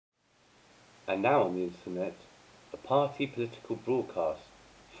And now on the internet, a party political broadcast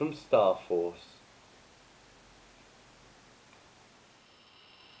from Star Force.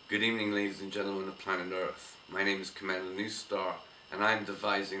 Good evening, ladies and gentlemen of planet Earth. My name is Commander New Star, and I am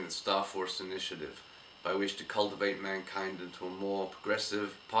devising the Star Force initiative by which to cultivate mankind into a more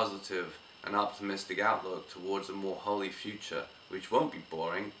progressive, positive, and optimistic outlook towards a more holy future, which won't be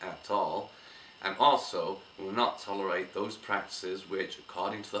boring at all, and also will not tolerate those practices which,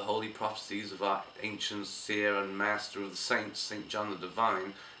 according to the holy prophecies of our ancient seer and master of the saints, St. John the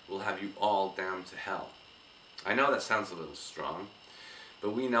Divine, will have you all damned to hell. I know that sounds a little strong,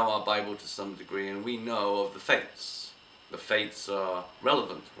 but we know our Bible to some degree, and we know of the fates. The fates are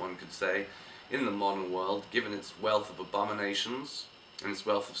relevant, one could say, in the modern world, given its wealth of abominations and its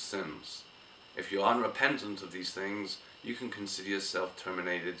wealth of sins. If you're unrepentant of these things, you can consider yourself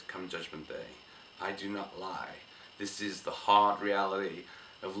terminated come Judgment Day. I do not lie. This is the hard reality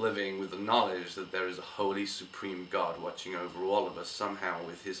of living with the knowledge that there is a holy, supreme God watching over all of us somehow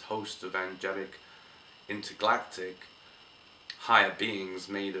with his host of angelic, intergalactic, higher beings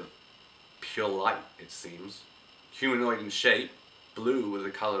made of pure light, it seems. Humanoid in shape, blue was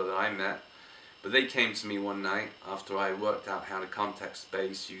the color that I met, but they came to me one night after I worked out how to contact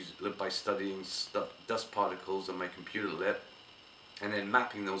space by studying dust particles on my computer lit, and then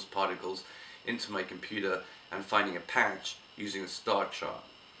mapping those particles into my computer and finding a patch using a star chart.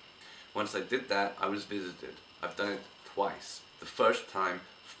 Once I did that, I was visited. I've done it twice. The first time,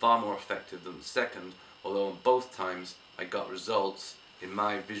 far more effective than the second, although on both times I got results in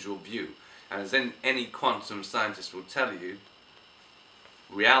my visual view. And as any quantum scientist will tell you,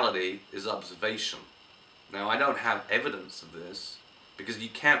 reality is observation. Now, I don't have evidence of this, because you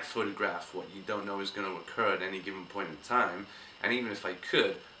can't photograph what you don't know is going to occur at any given point in time, and even if I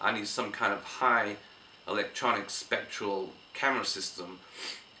could, I need some kind of high electronic spectral camera system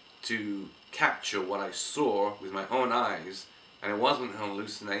to capture what I saw with my own eyes, and it wasn't an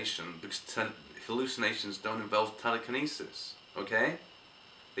hallucination, because hallucinations don't involve telekinesis, okay?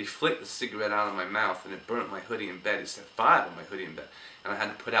 They flicked the cigarette out of my mouth and it burnt my hoodie in bed. It set fire to my hoodie in bed, and I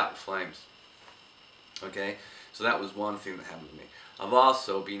had to put out the flames, okay? So that was one thing that happened to me. I've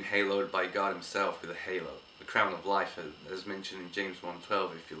also been haloed by God himself with a halo, the crown of life, as mentioned in James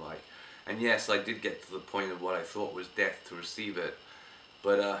 1:12, if you like. And yes, I did get to the point of what I thought was death to receive it,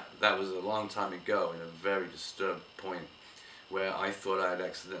 but that was a long time ago, in a very disturbed point where I thought I had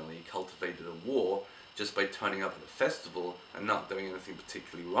accidentally cultivated a war just by turning up at a festival and not doing anything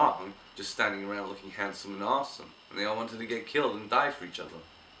particularly wrong, just standing around looking handsome and awesome. And they all wanted to get killed and die for each other.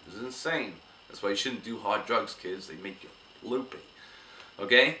 It was insane. That's why you shouldn't do hard drugs, kids. They make you loopy.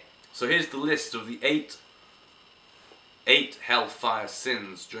 Okay? So here's the list of the eight hellfire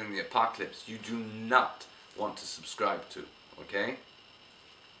sins during the apocalypse you do not want to subscribe to. Okay?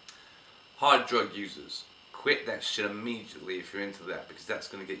 Hard drug users. Quit that shit immediately if you're into that, because that's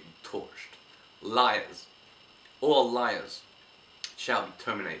going to get you torched. Liars. All liars shall be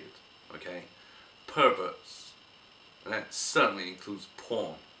terminated. Okay? Perverts. And that certainly includes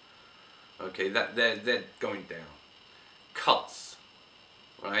porn. Okay, they're going down. Cults,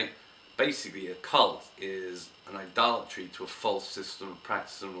 right? Basically, a cult is an idolatry to a false system of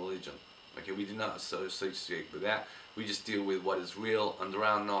practice and religion. Okay, we do not associate with that. We just deal with what is real under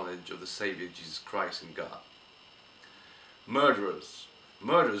our knowledge of the Savior, Jesus Christ and God. Murderers.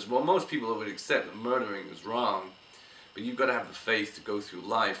 Murderers, well, most people would accept that murdering is wrong, but you've got to have the faith to go through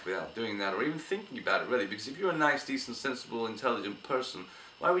life without doing that, or even thinking about it, really, because if you're a nice, decent, sensible, intelligent person,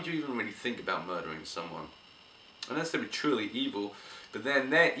 why would you even really think about murdering someone? Unless they were truly evil, but then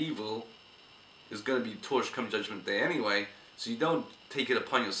their evil is going to be torched come Judgment Day anyway, so you don't take it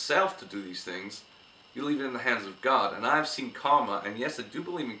upon yourself to do these things. You leave it in the hands of God. And I've seen karma, and yes, I do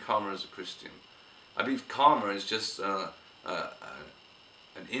believe in karma as a Christian. I believe karma is just an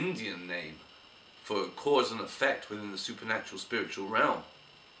Indian name for cause and effect within the supernatural spiritual realm.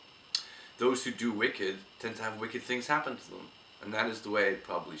 Those who do wicked tend to have wicked things happen to them. And that is the way it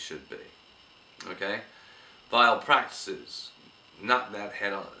probably should be. Okay? Vile practices. Knock that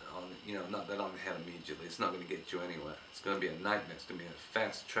head on knock that on the head immediately. It's not going to get you anywhere. It's going to be a nightmare. It's going to be a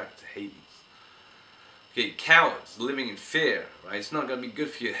fast track to Hades. Okay, cowards, living in fear, right? It's not going to be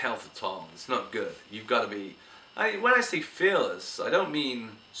good for your health at all. It's not good. You've got to be... when I say fearless, I don't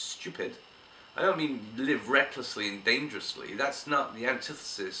mean stupid. I don't mean live recklessly and dangerously. That's not the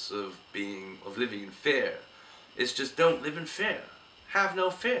antithesis of living in fear. It's just don't live in fear. Have no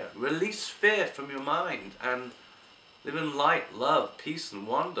fear. Release fear from your mind and live in light, love, peace, and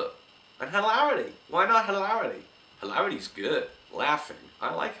wonder. And hilarity. Why not hilarity? Hilarity's good. Laughing.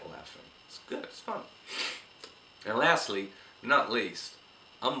 I like laughing. It's good. It's fun. And lastly, not least,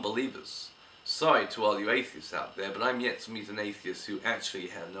 unbelievers. Sorry to all you atheists out there, but I'm yet to meet an atheist who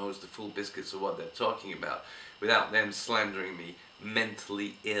actually knows the full biscuits of what they're talking about without them slandering me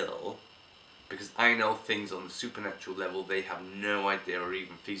mentally ill, because I know things on the supernatural level they have no idea are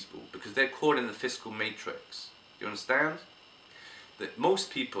even feasible, because they're caught in the fiscal matrix. Do you understand? That most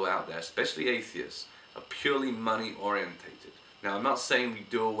people out there, especially atheists, are purely money orientated. Now, I'm not saying we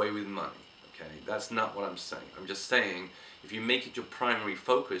do away with money, okay? That's not what I'm saying. I'm just saying, if you make it your primary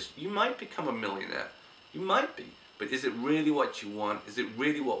focus, you might become a millionaire. You might be. But is it really what you want? Is it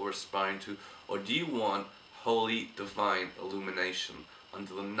really what we're aspiring to? Or do you want holy, divine illumination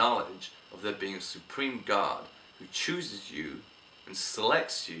under the knowledge of there being a supreme God who chooses you and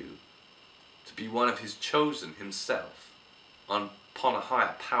selects you to be one of his chosen himself upon a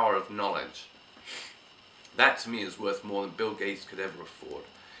higher power of knowledge? That to me is worth more than Bill Gates could ever afford,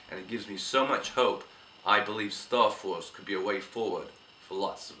 and it gives me so much hope. I believe Star Force could be a way forward for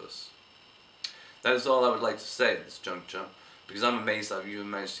lots of us. That is all I would like to say at this juncture, because I'm amazed I've even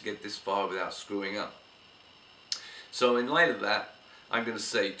managed to get this far without screwing up. So in light of that, I'm going to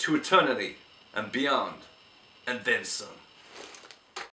say to eternity and beyond, and then some.